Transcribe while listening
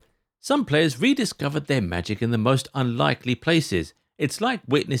Some players rediscovered their magic in the most unlikely places. It's like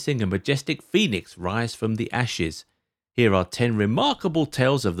witnessing a majestic phoenix rise from the ashes. Here are 10 remarkable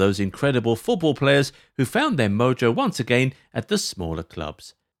tales of those incredible football players who found their mojo once again at the smaller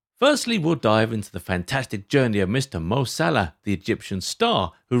clubs. Firstly, we'll dive into the fantastic journey of Mr. Mo Salah, the Egyptian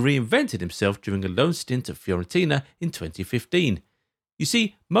star who reinvented himself during a loan stint at Fiorentina in 2015. You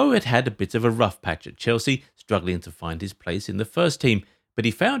see, Mo had had a bit of a rough patch at Chelsea, struggling to find his place in the first team, but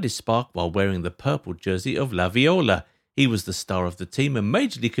he found his spark while wearing the purple jersey of La Viola. He was the star of the team and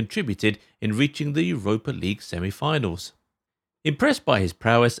majorly contributed in reaching the Europa League semi-finals. Impressed by his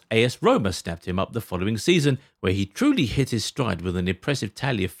prowess, AS Roma snapped him up the following season, where he truly hit his stride with an impressive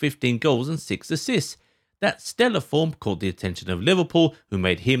tally of 15 goals and 6 assists. That stellar form caught the attention of Liverpool, who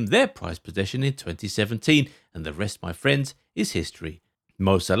made him their prized possession in 2017, and the rest, my friends, is history.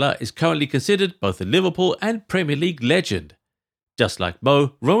 Mo Salah is currently considered both a Liverpool and Premier League legend. Just like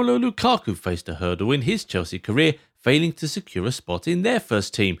Mo, Romelu Lukaku faced a hurdle in his Chelsea career, failing to secure a spot in their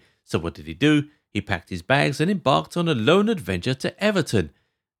first team. So what did he do? He packed his bags and embarked on a loan adventure to Everton.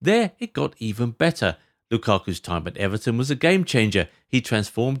 There, it got even better. Lukaku's time at Everton was a game changer. He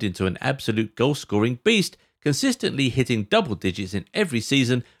transformed into an absolute goal-scoring beast, consistently hitting double digits in every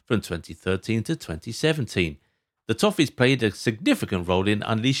season from 2013 to 2017. The Toffees played a significant role in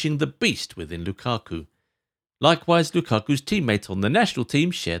unleashing the beast within Lukaku. Likewise, Lukaku's teammates on the national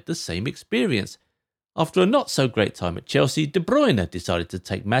team shared the same experience. After a not-so-great time at Chelsea, De Bruyne decided to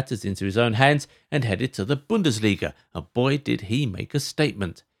take matters into his own hands and headed to the Bundesliga, and boy did he make a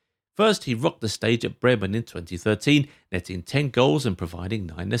statement. First, he rocked the stage at Bremen in 2013, netting 10 goals and providing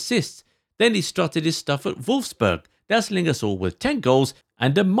 9 assists. Then he strutted his stuff at Wolfsburg, dazzling us all with 10 goals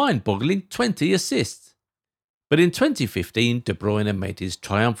and a mind-boggling 20 assists. But in 2015, De Bruyne made his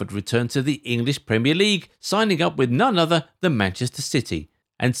triumphant return to the English Premier League, signing up with none other than Manchester City.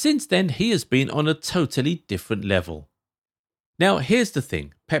 And since then, he has been on a totally different level. Now, here's the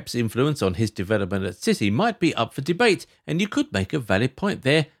thing. Pep's influence on his development at City might be up for debate, and you could make a valid point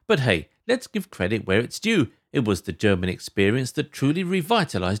there, but hey, let's give credit where it's due. It was the German experience that truly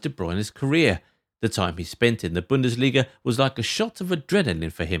revitalised De Bruyne's career. The time he spent in the Bundesliga was like a shot of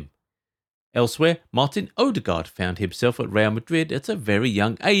adrenaline for him. Elsewhere, Martin Odegaard found himself at Real Madrid at a very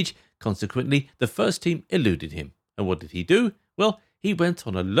young age. Consequently, the first team eluded him. And what did he do? Well, he went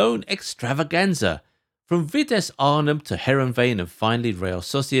on a loan extravaganza. From Vitesse Arnhem to Heerenveen and finally Real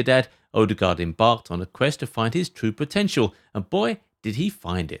Sociedad, Odegaard embarked on a quest to find his true potential, and boy, did he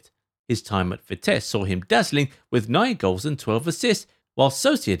find it. His time at Vitesse saw him dazzling with 9 goals and 12 assists, while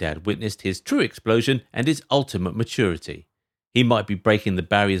Sociedad witnessed his true explosion and his ultimate maturity. He might be breaking the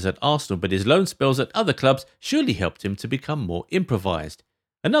barriers at Arsenal, but his loan spells at other clubs surely helped him to become more improvised.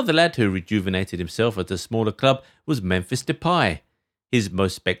 Another lad who rejuvenated himself at a smaller club was Memphis Depay. His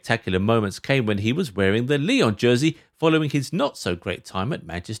most spectacular moments came when he was wearing the Lyon jersey following his not-so-great time at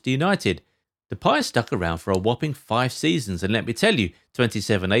Manchester United. Depay stuck around for a whopping 5 seasons, and let me tell you,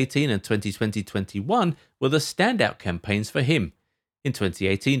 27-18 and 2020-21 were the standout campaigns for him. In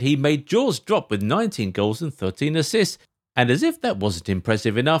 2018, he made jaws drop with 19 goals and 13 assists, and as if that wasn't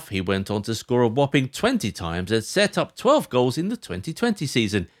impressive enough, he went on to score a whopping 20 times and set up 12 goals in the 2020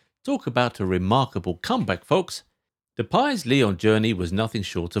 season. Talk about a remarkable comeback, folks. Depay's Lyon journey was nothing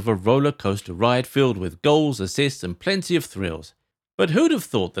short of a roller coaster ride filled with goals, assists and plenty of thrills. But who'd have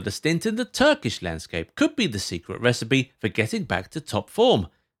thought that a stint in the Turkish landscape could be the secret recipe for getting back to top form?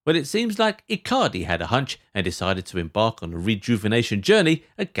 But it seems like Icardi had a hunch and decided to embark on a rejuvenation journey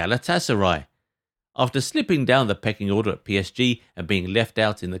at Galatasaray. After slipping down the pecking order at PSG and being left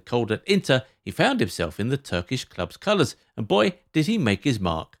out in the cold at Inter, he found himself in the Turkish club's colours, and boy, did he make his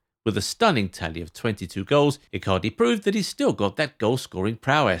mark. With a stunning tally of 22 goals, Icardi proved that he's still got that goal-scoring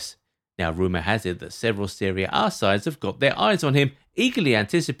prowess. Now, rumour has it that several Serie A sides have got their eyes on him, eagerly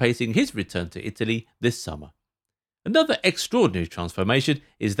anticipating his return to Italy this summer. Another extraordinary transformation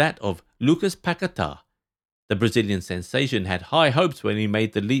is that of Lucas Paquetá. The Brazilian sensation had high hopes when he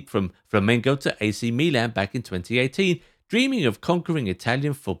made the leap from Flamengo to AC Milan back in 2018, dreaming of conquering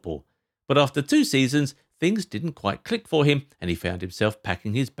Italian football. But after 2 seasons, things didn't quite click for him, and he found himself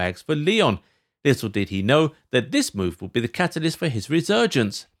packing his bags for Lyon. Little did he know that this move would be the catalyst for his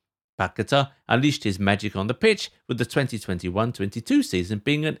resurgence. Paquetá unleashed his magic on the pitch, with the 2021-22 season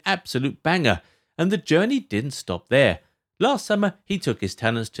being an absolute banger, and the journey didn't stop there. Last summer, he took his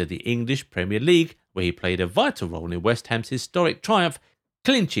talents to the English Premier League, where he played a vital role in West Ham's historic triumph,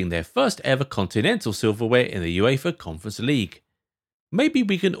 clinching their first ever continental silverware in the UEFA Conference League. Maybe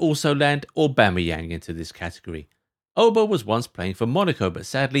we can also land Aubameyang into this category. Oba was once playing for Monaco, but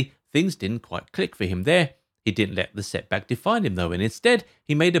sadly, things didn't quite click for him there. He didn't let the setback define him though, and instead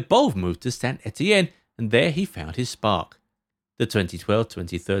he made a bold move to Saint Etienne, and there he found his spark. The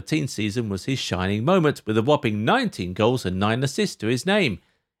 2012-2013 season was his shining moment, with a whopping 19 goals and 9 assists to his name.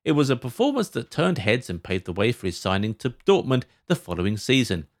 It was a performance that turned heads and paved the way for his signing to Dortmund the following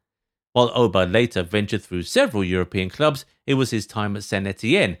season. While Oba later ventured through several European clubs, it was his time at Saint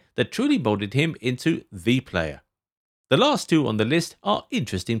Etienne that truly molded him into the player. The last two on the list are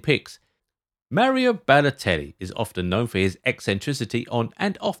interesting picks. Mario Balotelli is often known for his eccentricity on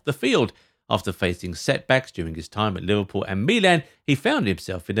and off the field. After facing setbacks during his time at Liverpool and Milan, he found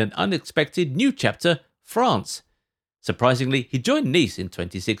himself in an unexpected new chapter, France. Surprisingly, he joined Nice in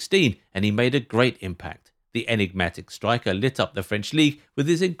 2016 and he made a great impact. The enigmatic striker lit up the French league with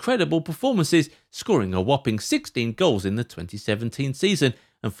his incredible performances, scoring a whopping 16 goals in the 2017 season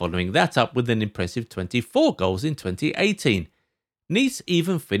and following that up with an impressive 24 goals in 2018. Nice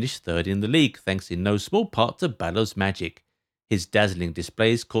even finished third in the league, thanks in no small part to Ballot's magic. His dazzling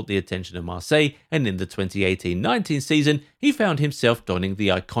displays caught the attention of Marseille, and in the 2018-19 season, he found himself donning the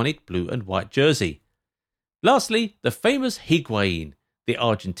iconic blue and white jersey. Lastly, the famous Higuain. The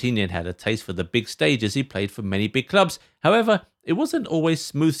Argentinian had a taste for the big stage as he played for many big clubs. However, it wasn't always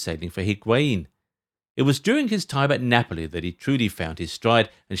smooth sailing for Higuain. It was during his time at Napoli that he truly found his stride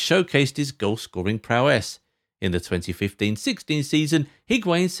and showcased his goal-scoring prowess. In the 2015-16 season,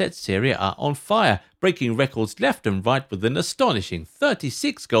 Higuain set Serie A on fire, breaking records left and right with an astonishing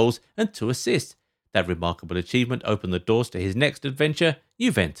 36 goals and 2 assists. That remarkable achievement opened the doors to his next adventure,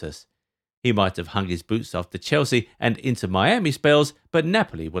 Juventus. He might have hung his boots after Chelsea and Inter Miami spells, but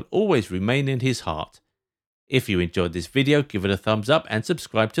Napoli will always remain in his heart. If you enjoyed this video, give it a thumbs up and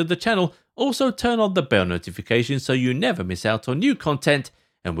subscribe to the channel. Also turn on the bell notification so you never miss out on new content,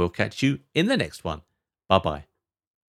 and we'll catch you in the next one. Bye bye.